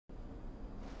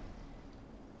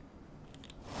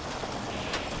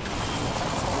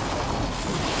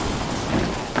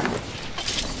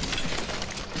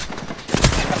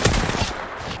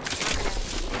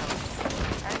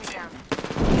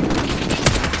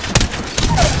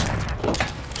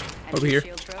Over here.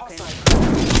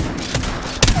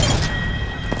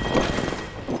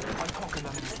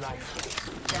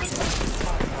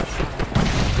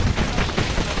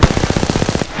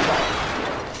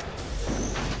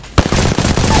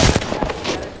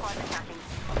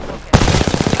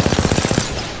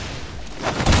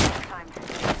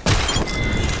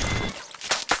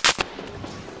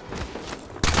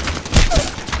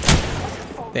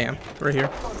 Damn, right here.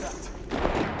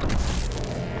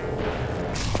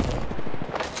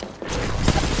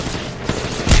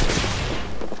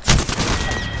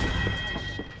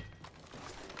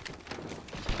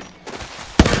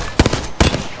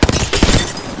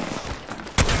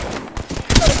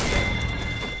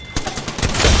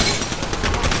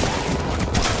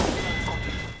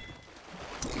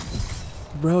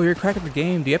 Bro, you're cracking the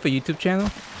game. Do you have a YouTube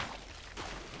channel?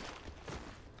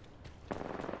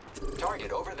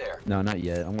 Target over there. No, not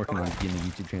yet. I'm working on getting the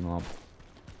YouTube channel up.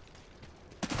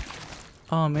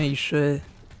 Oh man, you should.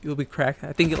 You'll be cracked.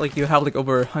 I think like you have like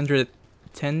over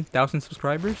 110,000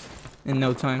 subscribers in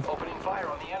no time. Opening fire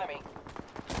on the enemy.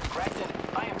 Cracked in.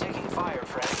 I am taking fire,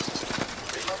 friends.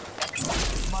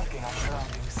 Marking our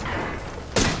surroundings.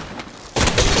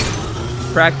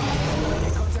 Cracked.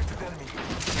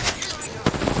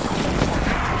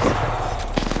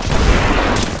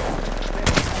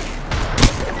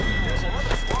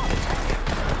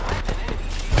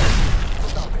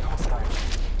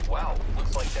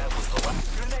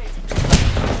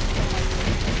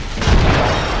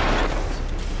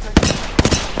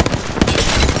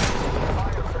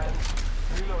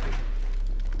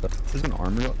 There's an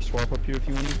armor swap up here if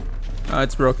you want it.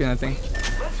 It's broken, I think.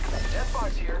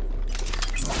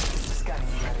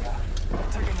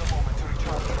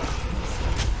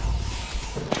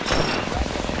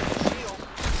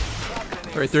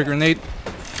 Right there, grenade.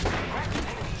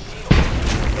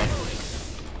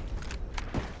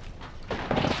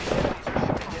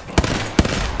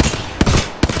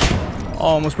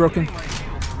 Oh, almost broken.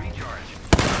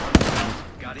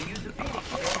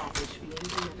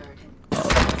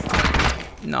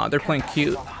 Nah, they're playing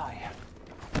cute.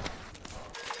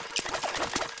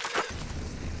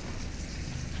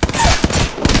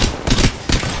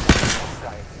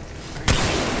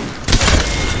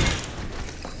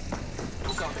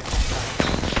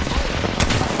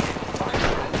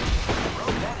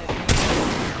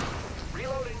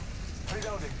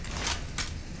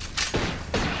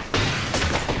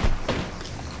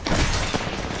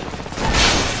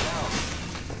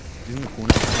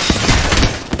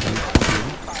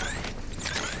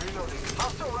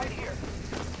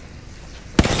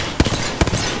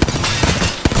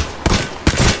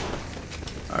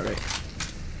 Alright.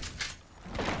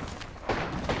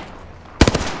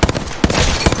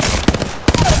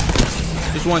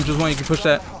 Just one, you can push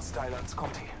that.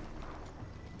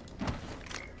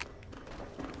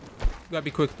 You gotta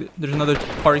be quick, there's another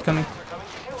party coming.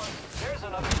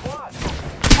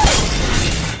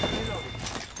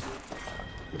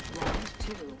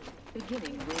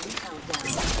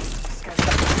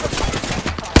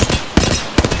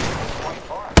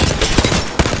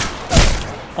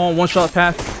 Oh, one shot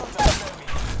path.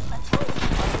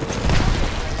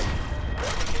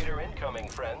 Replicator incoming,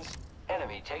 friends.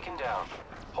 Enemy taken down.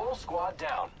 Whole squad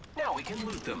down. Now we can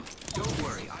loot them. Don't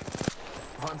worry.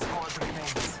 One squad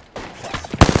remains.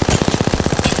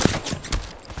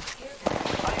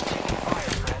 I am taking fire,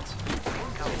 friends.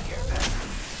 Incoming care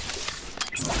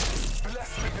package.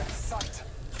 Bless me with sight.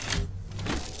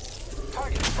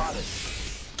 Target spotted.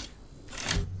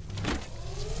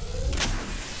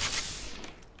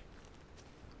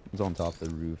 It's on top of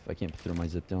the roof. I can't throw my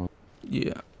zip down.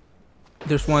 Yeah.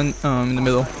 There's one in the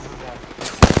middle.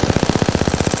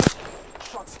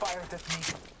 Shots fired at me.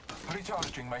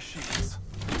 Recharging my shields.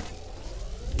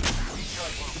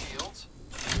 Recharging shields.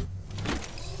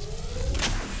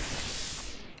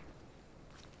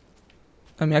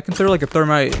 I mean, I can throw like a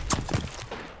thermite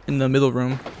in the middle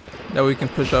room. That way we can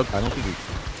push up. I don't think we...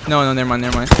 No, never mind.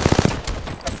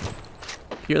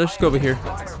 Here, let's just go over here.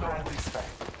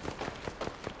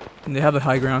 And they have the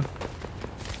high ground.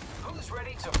 Who's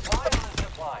ready to fly on the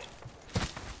zip line?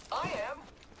 I am.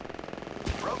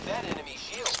 Broke that enemy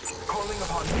shield. Calling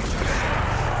upon nature.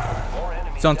 More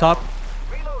enemies. It's on top.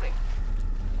 Reloading.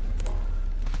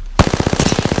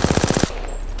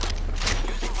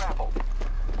 Using grapple.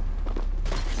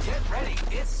 Get ready.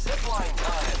 It's zip line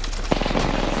time.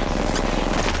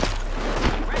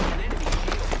 Wreck an enemy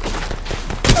shield.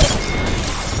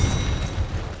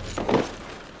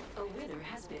 A winner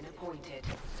has been appointed.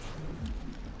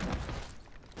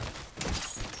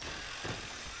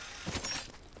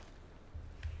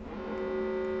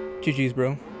 GG's,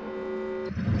 bro.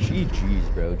 GG's,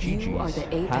 bro. GG's. You are the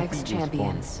Happy Apex is fun.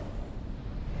 champions.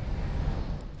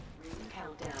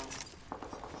 Countdown.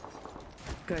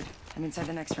 Good. I'm inside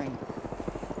the next ring.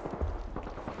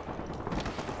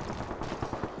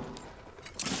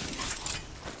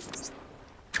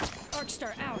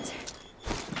 Arcstar out.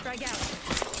 Drag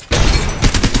out.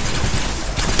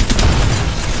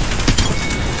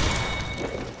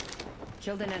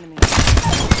 Killed an enemy.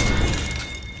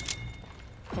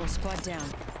 Whole squad down.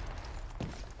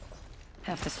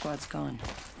 Half the squad's gone.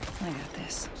 I got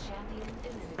this. Champion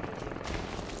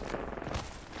eliminated.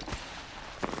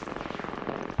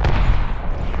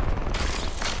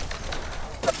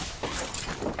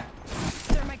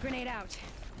 Thermite grenade out.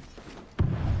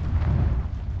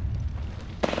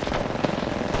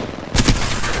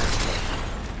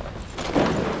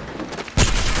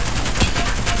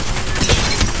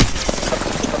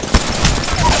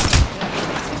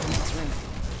 Next ring.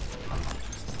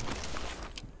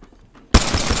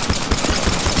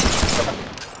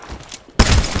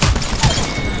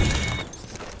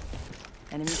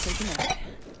 Enemy taken out.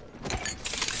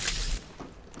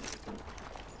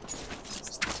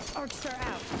 Arcstar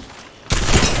out.